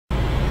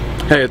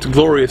Hey, it's a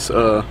glorious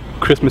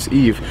Christmas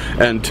Eve,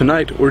 and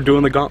tonight we're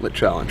doing the Gauntlet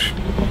challenge.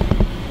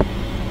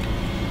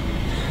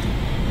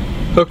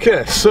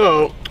 Okay,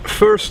 so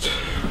first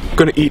I'm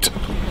gonna eat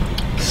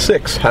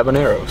 6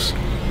 habaneros.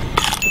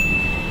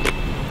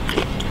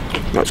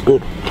 That's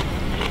good.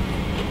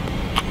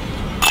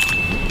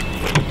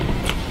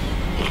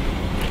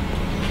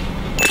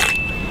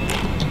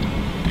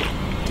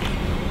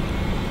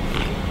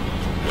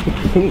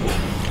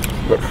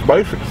 That's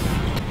spicy.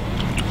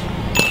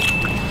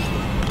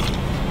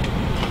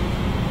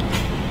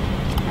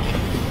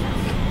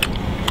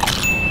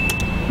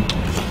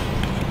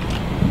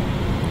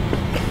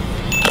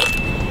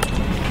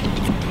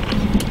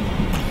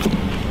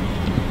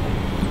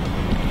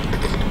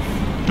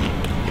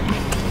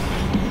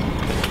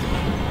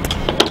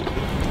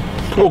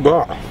 Oh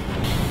God.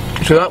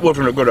 See, that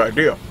wasn't a good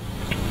idea.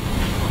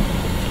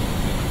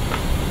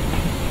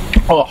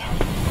 Oh.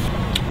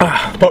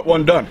 Part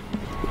 1 done.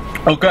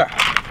 Okay.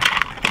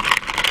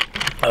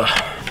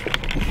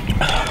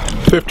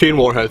 15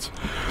 warheads.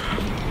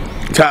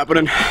 It's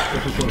happening.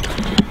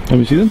 Let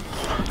me see them.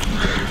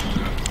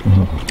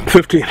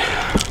 15.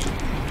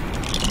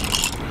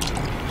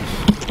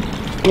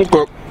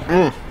 Okay.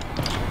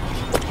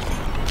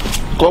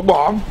 Come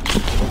on.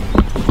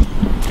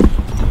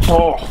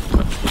 Oh.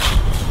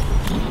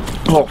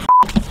 Oh.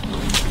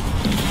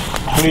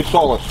 I need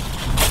solace.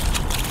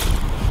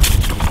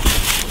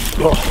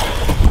 Oh.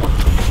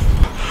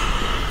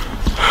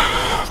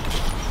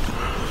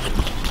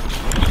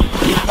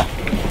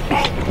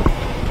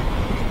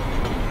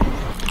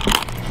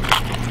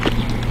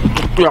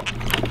 Yeah.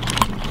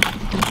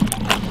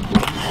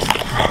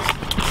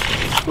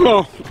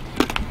 Oh.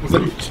 Was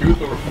that your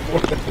tooth or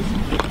what?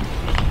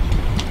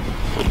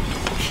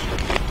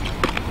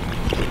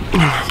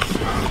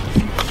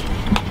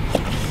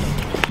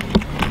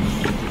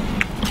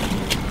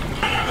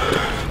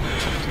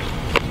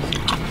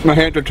 My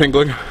hands are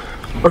tingling.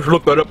 I should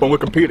look that up on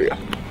Wikipedia.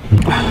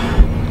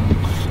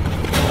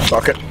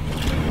 Fuck it.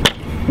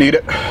 Need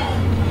it.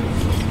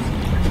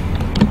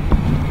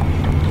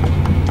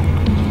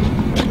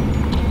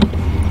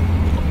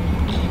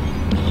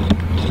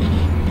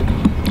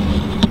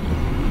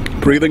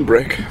 Breathing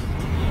break.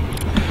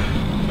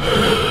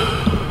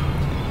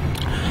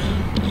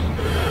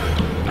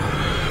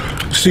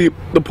 See,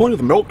 the point of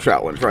the milk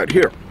challenge right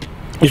here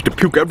is to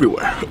puke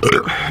everywhere.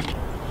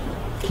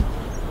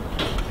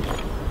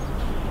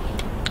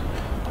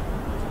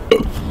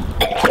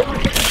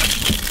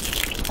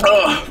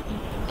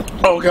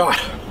 Oh God.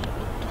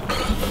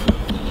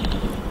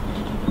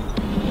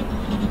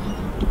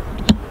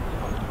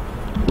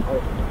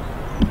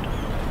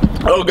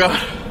 Oh God.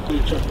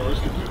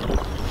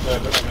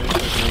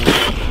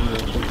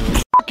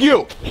 Fuck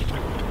you.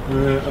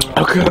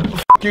 Okay.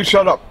 Fuck you,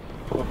 shut up.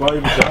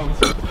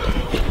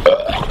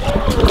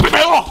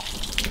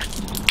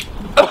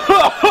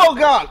 Oh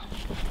God.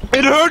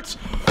 It hurts.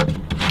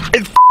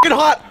 It's fucking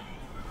hot.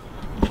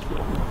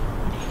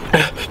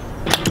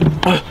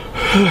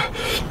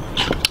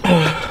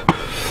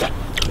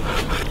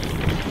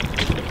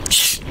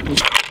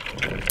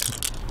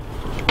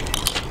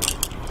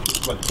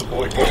 That's the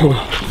boy.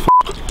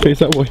 Face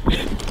that way.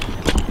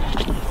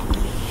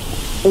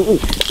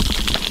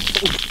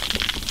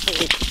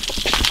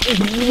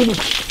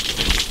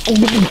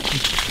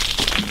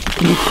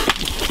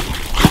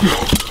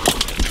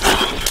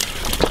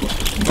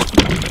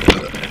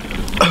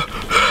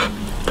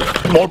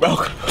 More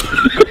milk.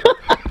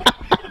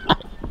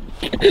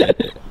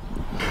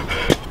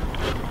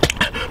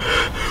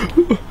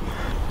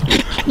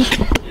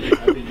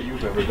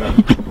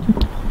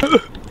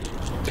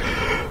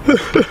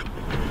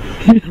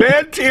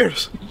 Man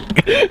tears.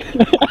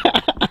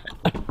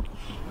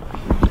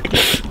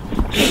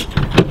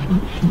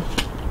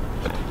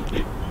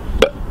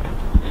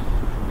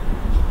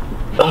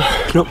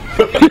 Nope.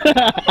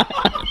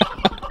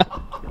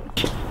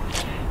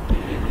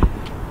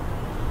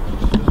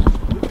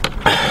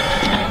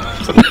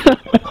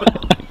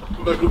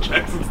 Michael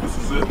Jackson's This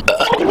Is It.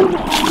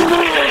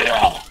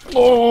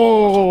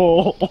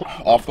 Oh,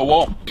 off the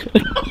wall.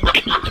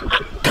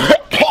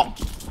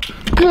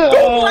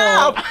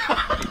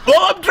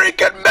 Oh, I'm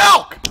drinking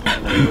milk.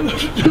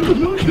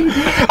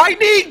 I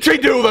need to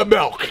do the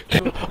milk.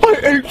 I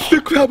ate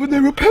 6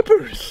 habanero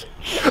peppers.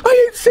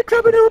 I ate 6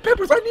 habanero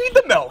peppers. I need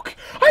the milk.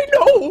 I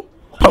know.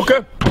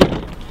 Okay.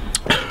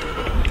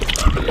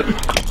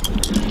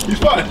 He's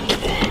fine.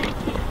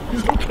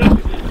 He's okay.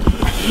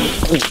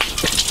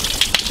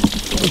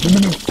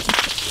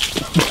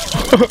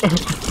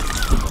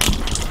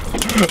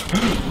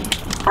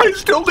 I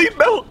still need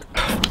milk.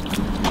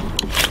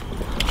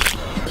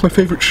 It's my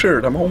favorite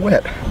shirt. I'm all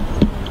wet.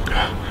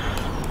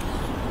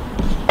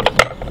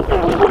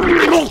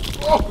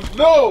 Oh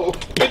no!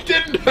 It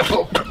didn't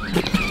help!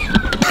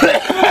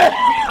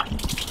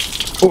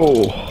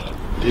 Oh.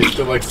 Do you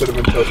still like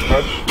Cinnamon Toast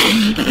Crunch?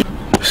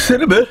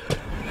 Cinnamon?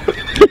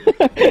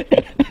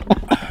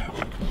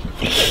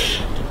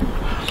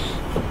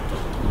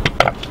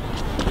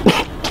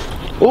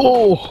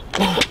 Oh.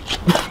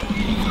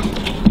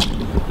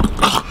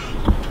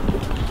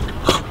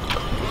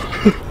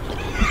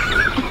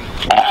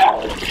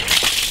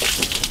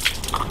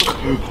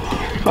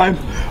 I'm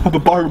a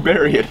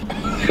barbarian.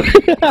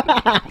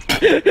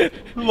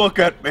 Look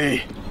at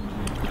me.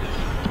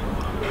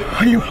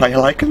 Are you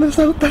liking this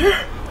out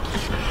there?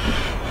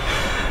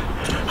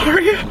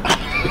 Are you?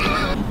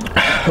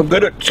 I'm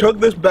gonna chug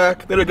this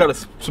back, then I got a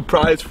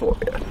surprise for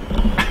you.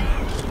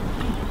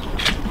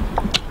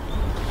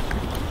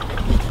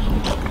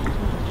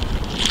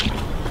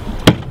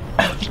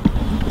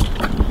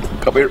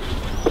 Come here.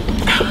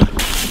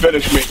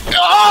 Finish me.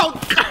 Oh!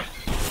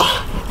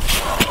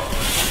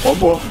 One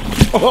more.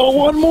 Oh,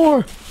 one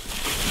more.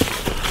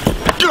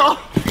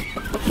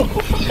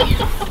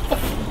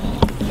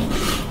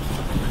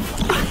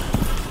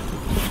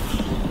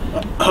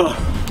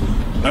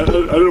 I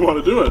didn't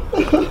want to do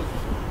it.